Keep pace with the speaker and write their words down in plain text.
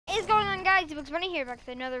guys, it Bugs Bunny here back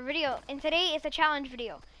with another video, and today is a challenge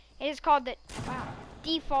video. It is called the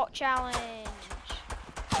default challenge.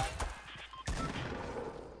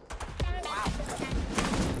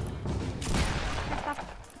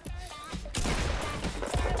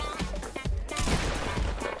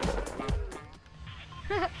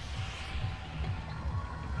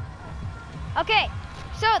 Okay,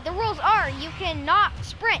 so the rules are you cannot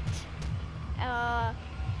sprint.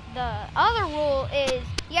 The other rule is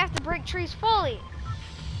you have to break trees fully.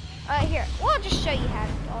 Here, we'll just show you how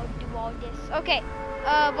to do all this. Okay,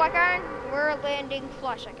 Black Iron, we're landing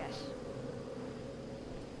flush, I guess.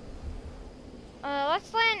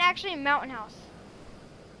 Let's land actually in Mountain House.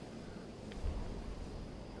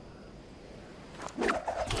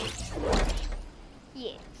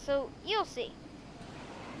 Yeah, so you'll see.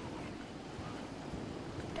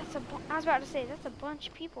 I was about to say, that's a bunch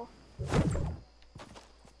of people.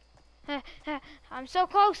 I'm so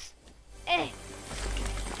close. I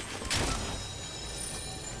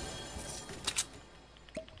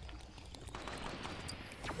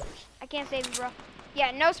can't save you, bro.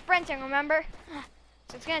 Yeah, no sprinting, remember?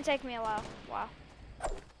 So it's gonna take me a while. Wow.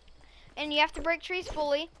 And you have to break trees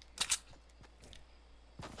fully.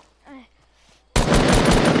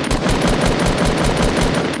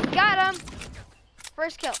 Got him.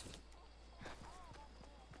 First kill.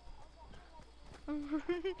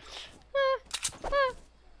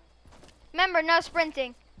 Remember, no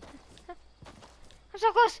sprinting. I'm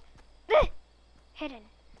so close. Hidden.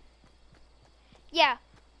 Yeah,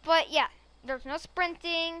 but yeah, there's no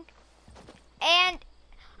sprinting. And,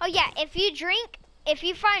 oh yeah, if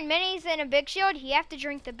you find minis in a big shield, you have to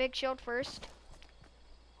drink the big shield first.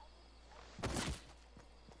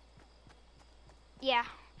 Yeah,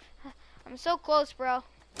 I'm so close, bro.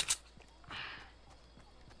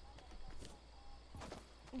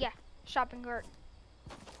 Yeah, shopping cart.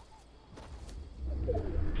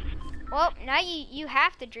 Well, now you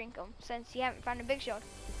have to drink them since you haven't found a big shield.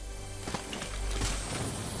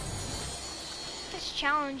 This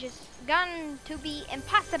challenge is going to be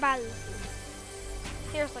impossible.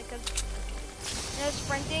 Seriously, because no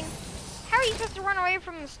sprinting. How are you supposed to run away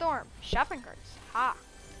from the storm? Shopping carts. Ha.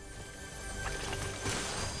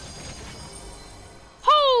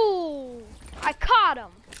 Oh! I caught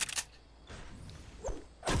him.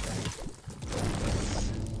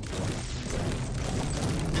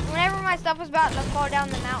 Whenever my stuff was about to fall down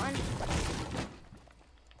the mountain.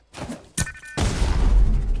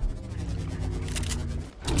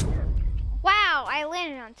 Wow, I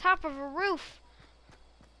landed on top of a roof.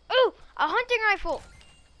 Ooh, a hunting rifle.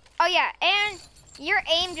 Oh yeah, and your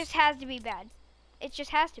aim just has to be bad. It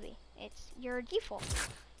just has to be. It's your default.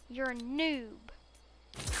 You're a noob.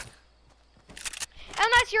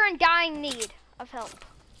 Unless you're in dying need of help.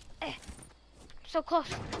 So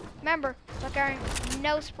close. Remember, look,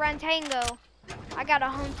 no sprintango. I got a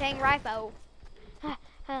hunting rifle.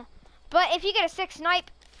 But if you get a 6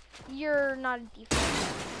 snipe, you're not a default.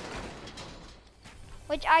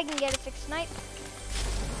 Which I can get a 6 snipe.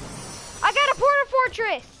 I got a porta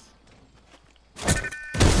fortress.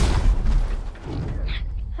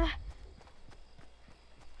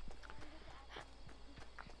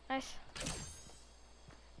 Nice.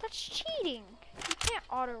 That's cheating. You can't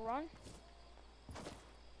auto run.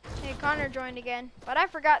 Hey, Connor joined again, but I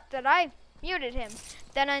forgot that I muted him.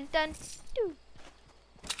 Dun dun dun. Doo.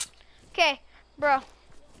 Okay, bro.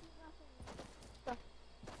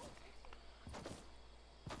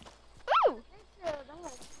 Ooh.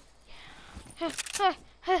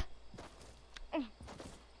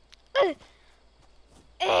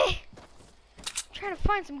 Trying to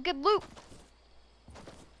find some good loot.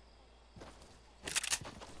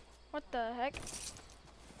 What the heck?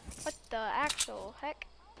 What the actual heck?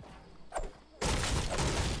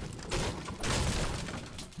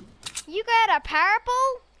 You got a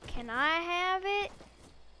purple? Can I have it?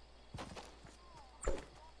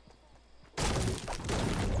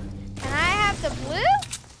 Can I have the blue?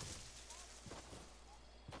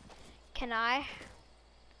 Can I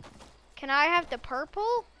have the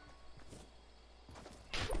purple?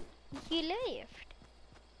 He left.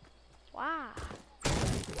 Wow.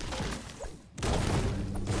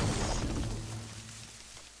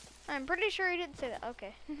 I'm pretty sure he didn't say that.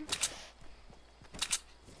 Okay.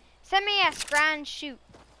 Send me a scran shoot.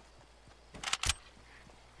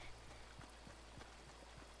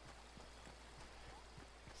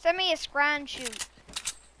 Send me a scran shoot.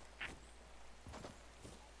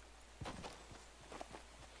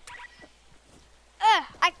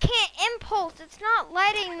 I can't impulse. It's not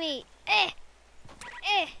letting me.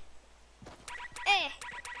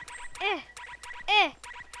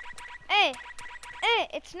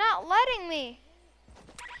 It's not letting me.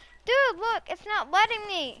 Dude, look, it's not letting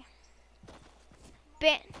me.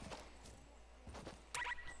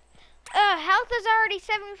 Health is already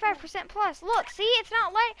 75% plus. Look, see, it's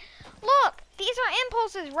not letting. Look, these are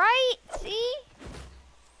impulses, right? See?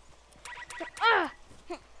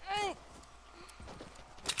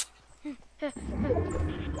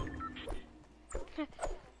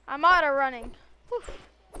 I'm auto running. Whew.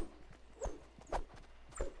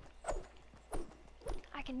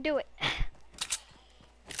 I can do it.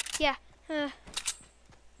 Yeah.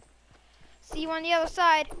 See you on the other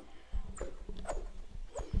side.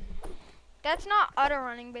 That's not auto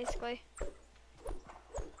running, basically.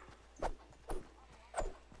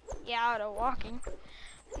 Yeah, auto walking.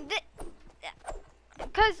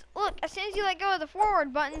 Because look, as soon as you let go of the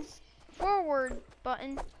forward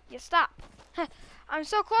button, you stop. I'm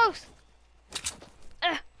so close.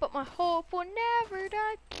 But my hope will never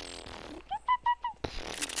die.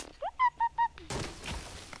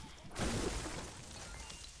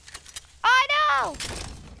 I know.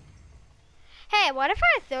 Hey, what if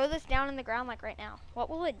I throw this down in the ground like right now? What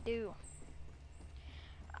will it do?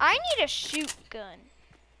 I need a shoot gun.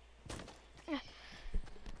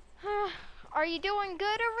 Are you doing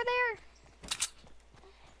good over there?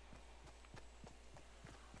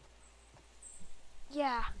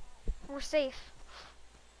 Yeah, we're safe.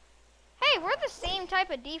 Hey, we're the same type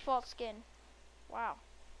of default skin. Wow.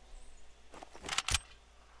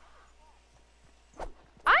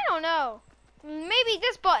 I don't know. Maybe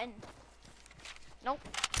this button. Nope.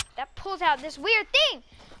 That pulls out this weird thing.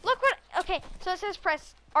 Look what, okay, so it says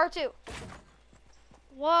press R2.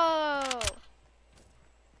 Whoa.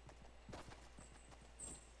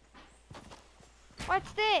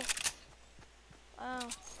 What's this? Oh.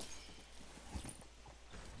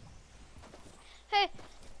 Hey.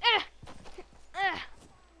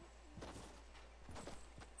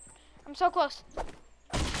 I'm so close.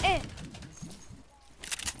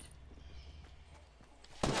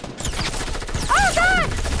 Oh God!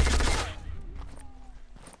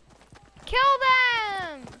 Kill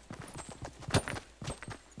them!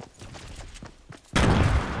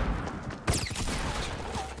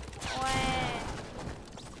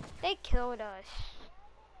 They killed us.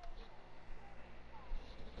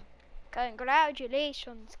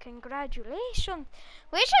 Congratulations, congratulations.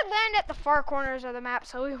 We should land at the far corners of the map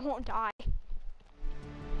so we won't die.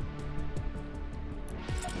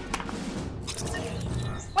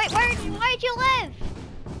 Wait, where'd you live?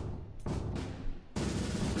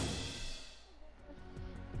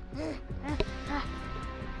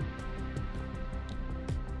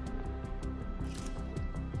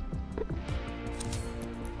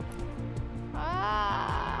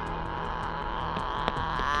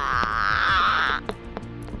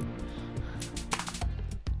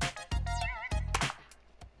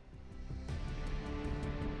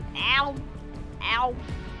 Ow. Ow.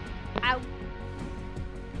 Ow.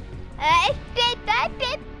 It's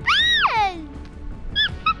been fun.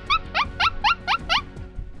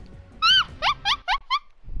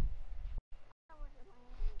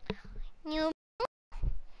 You.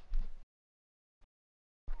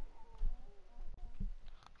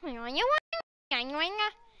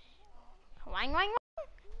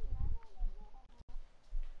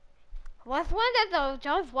 Let's land at the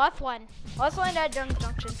just left one. Let's land at Junk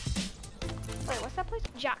Junction. Wait, what's that place?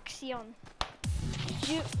 Jackson.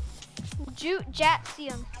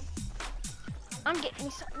 Jackson. I'm getting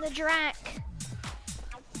me something to drink.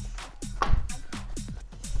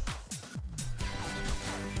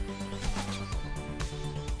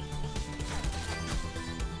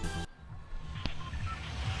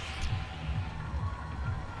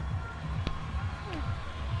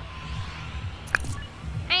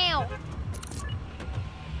 Ow.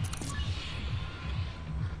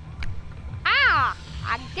 Ah,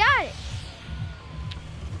 I got it.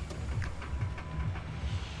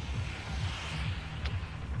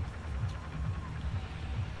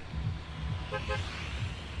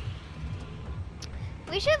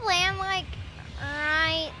 We should land like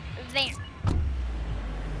right there.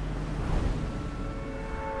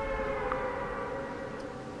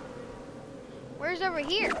 Where's over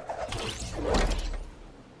here?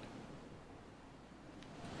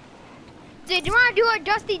 Did you want to do a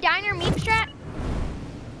Dusty Diner meme strat?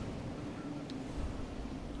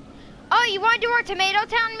 Oh, you want to do our Tomato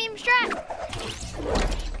Town meme strat?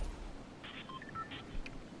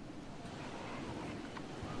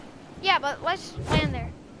 Yeah, but let's land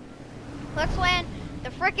there. Let's land the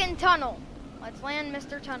frickin' tunnel. Let's land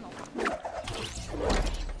Mr. Tunnel.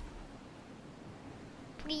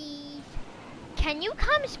 Please. Can you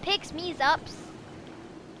come pick me's ups?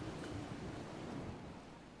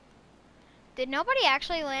 Did nobody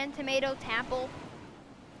actually land Tomato Temple?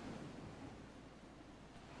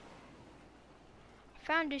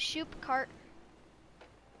 Found a soup cart.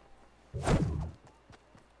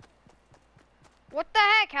 What the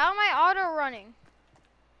heck? How am I auto running?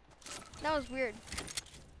 That was weird.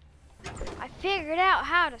 I figured out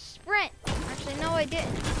how to sprint. Actually, no, I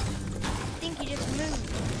didn't. I think you just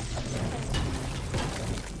moved.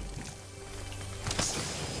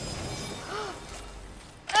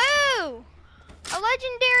 Ooh! A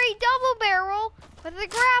legendary double barrel with a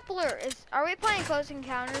grappler. Are we playing Close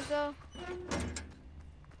Encounters though?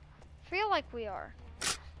 Feel like we are.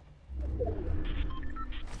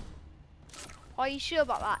 Oh, you should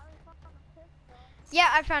about that. Yeah,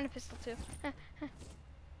 I found a pistol too.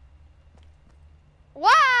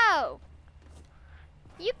 Whoa!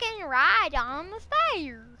 You can ride on the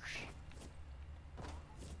stairs.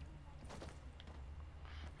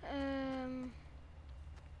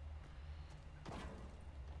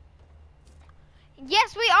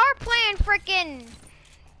 Yes, we are playing frickin'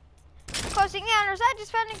 Close Encounters. I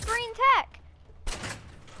just found a green tech.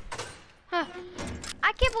 Huh.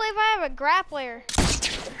 I can't believe I have a grappler.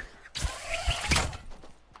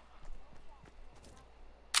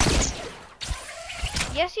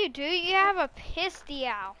 Yes, you do. You have a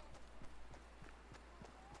pistol.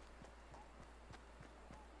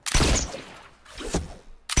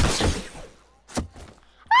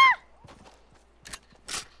 Ah!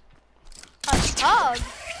 A tug.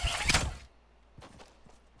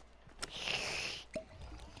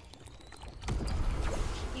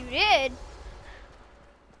 You did.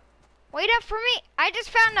 Wait up for me. I just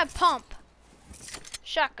found a pump.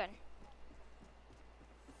 Shotgun.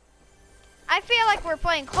 I feel like we're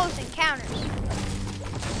playing Close Encounters.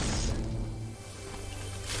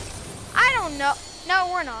 I don't know. No,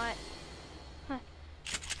 we're not. Huh.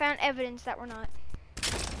 Found evidence that we're not.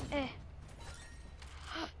 Eh.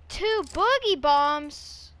 2 boogie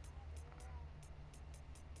bombs.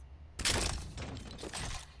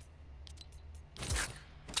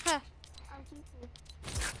 Huh.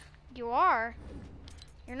 You are.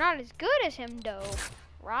 You're not as good as him though,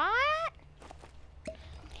 right?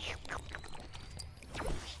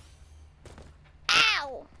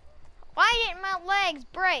 Ow! Why didn't my legs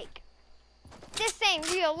break? This ain't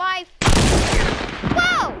real life.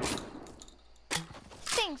 Whoa!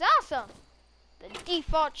 This thing's awesome. The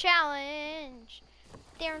default challenge.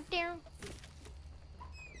 Down, down.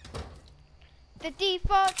 The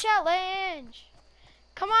default challenge.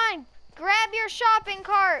 Come on, grab your shopping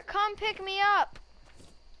cart. Come pick me up.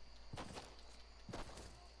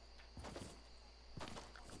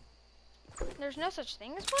 There's no such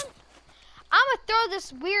thing as one? I'm gonna throw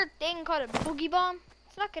this weird thing called a boogie bomb.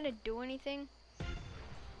 It's not gonna do anything.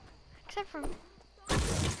 Except for...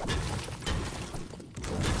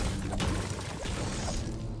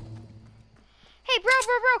 Hey, bro,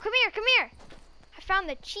 come here. I found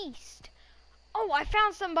the chest. Oh, I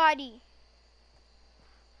found somebody.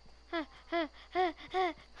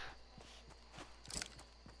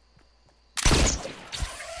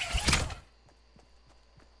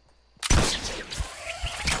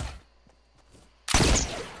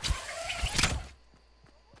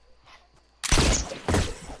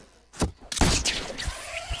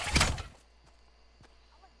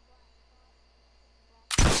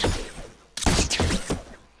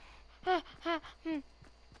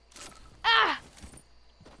 Ah!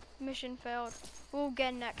 Mission failed. We'll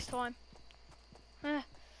get next time.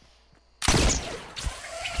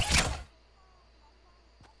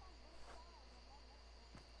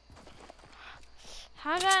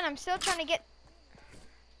 Hold on, I'm still trying to get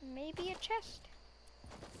maybe a chest.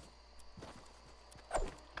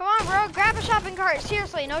 Come on, bro, grab a shopping cart.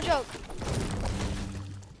 Seriously, no joke.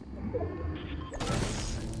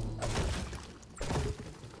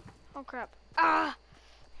 Oh crap.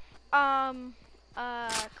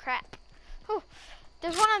 Crap. Oh,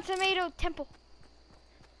 there's one on Tomato Temple.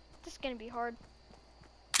 This is gonna be hard.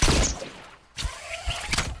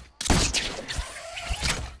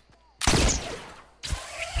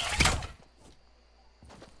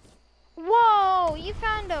 Whoa, you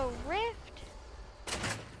found a rift?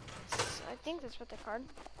 I think that's what they're called.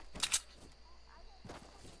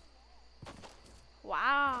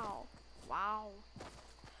 Wow. Wow.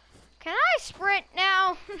 Can I sprint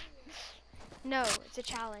now? No, it's a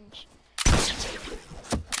challenge.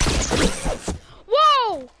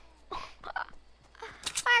 Whoa!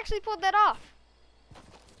 I actually pulled that off.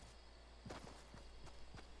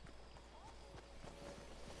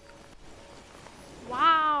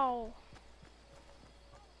 Wow.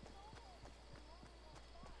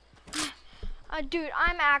 Dude,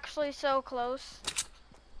 I'm actually so close.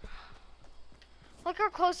 Look how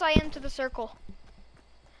close I am to the circle.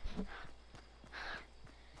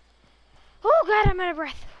 Oh God, I'm out of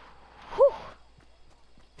breath. Whew.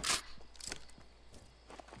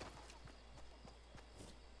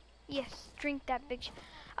 Yes, drink that big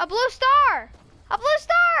a blue star! A blue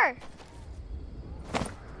star!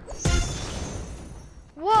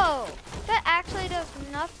 Whoa, that actually does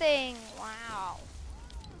nothing. Wow.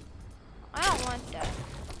 I don't want that.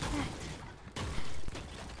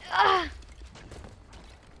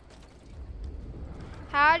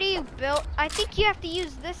 How do you build? I think you have to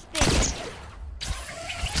use this thing.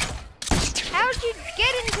 How'd you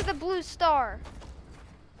get into the blue star?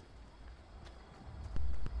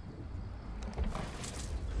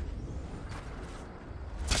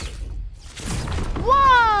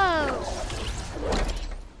 Whoa!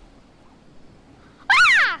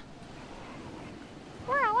 Ah!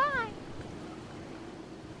 Where am I?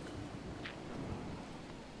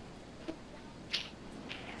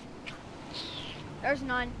 There's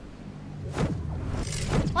none.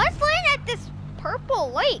 Let's land at this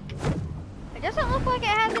purple lake. It doesn't look like it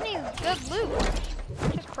has any good loot.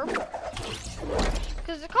 It's just purple.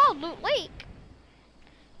 Because it's called Loot Lake.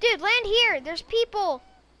 Dude, land here. There's people.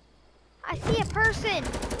 I see a person.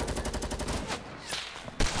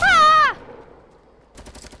 Ah!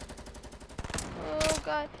 Oh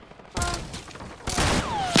God.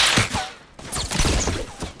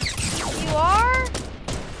 You are?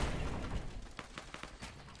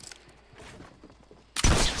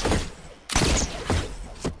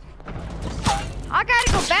 I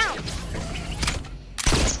gotta go bounce.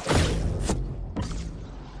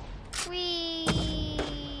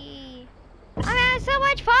 Whee! I'm having so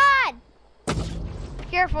much fun.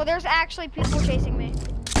 Careful, there's actually people chasing me.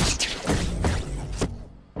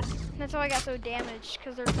 That's how I got so damaged,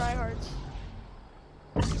 because they're tryhards.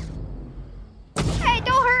 Hey,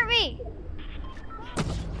 don't hurt me!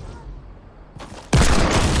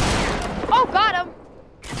 Oh, got him!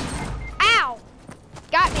 Ow!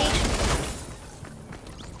 Got me.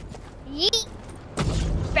 Yeet!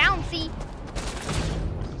 Bouncy!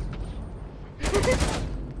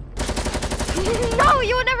 No,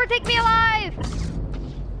 you will never take me alive!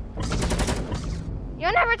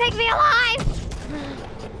 You'll never take me alive!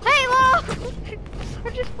 Hey, Lo!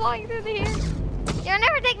 I'm just flying through the air. You'll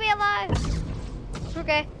never take me alive.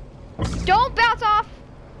 Okay. Don't bounce off.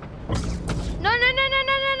 No, no, no, no,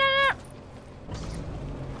 no, no, no, no.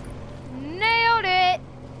 Nailed it.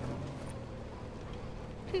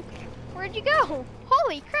 Where'd you go?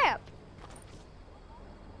 Holy crap.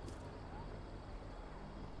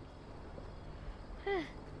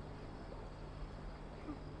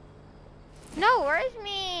 No, where's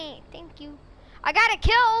me? Thank you. I got a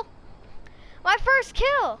kill. My first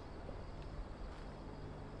kill.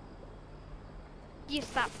 You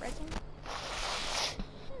stop pressing.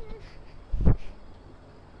 Are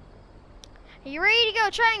you ready to go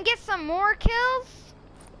try and get some more kills?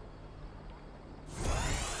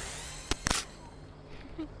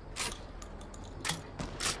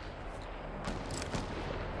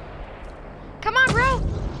 Come on, bro.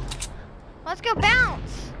 Let's go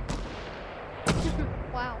bounce.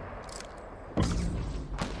 Wow.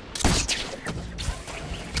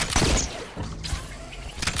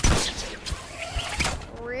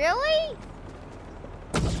 Really?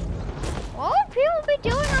 What would people be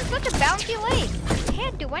doing on such a bouncy lake?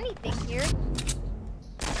 Can't do anything here.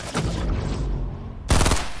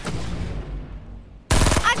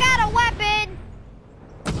 I got a weapon!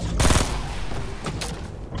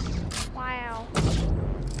 Wow.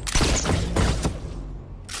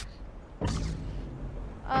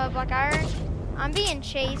 Black iron. I'm being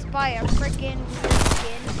chased by a freaking weird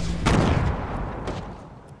skin.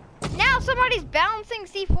 Now somebody's bouncing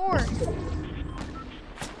C4.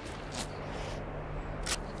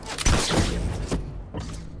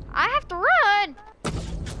 I have to run.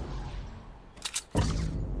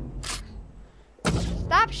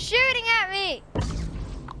 Stop shooting at me.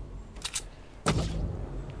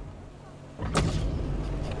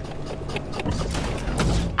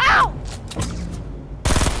 Ow!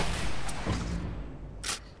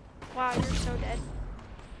 Wow, you're so dead.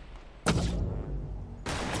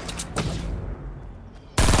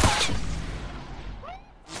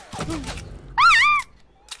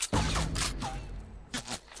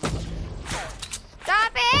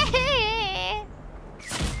 Stop it!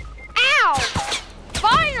 Ow!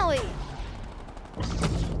 Finally!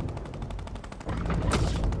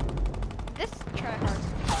 This tryhard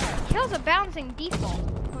kills a bouncing default.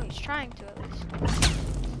 Oh, he's trying to at least.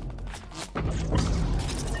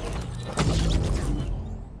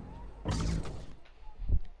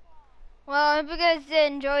 Well, I hope you guys did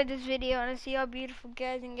enjoy this video, and I'll see y'all beautiful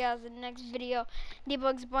guys and gals in the next video.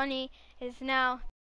 Bugs Bunny is now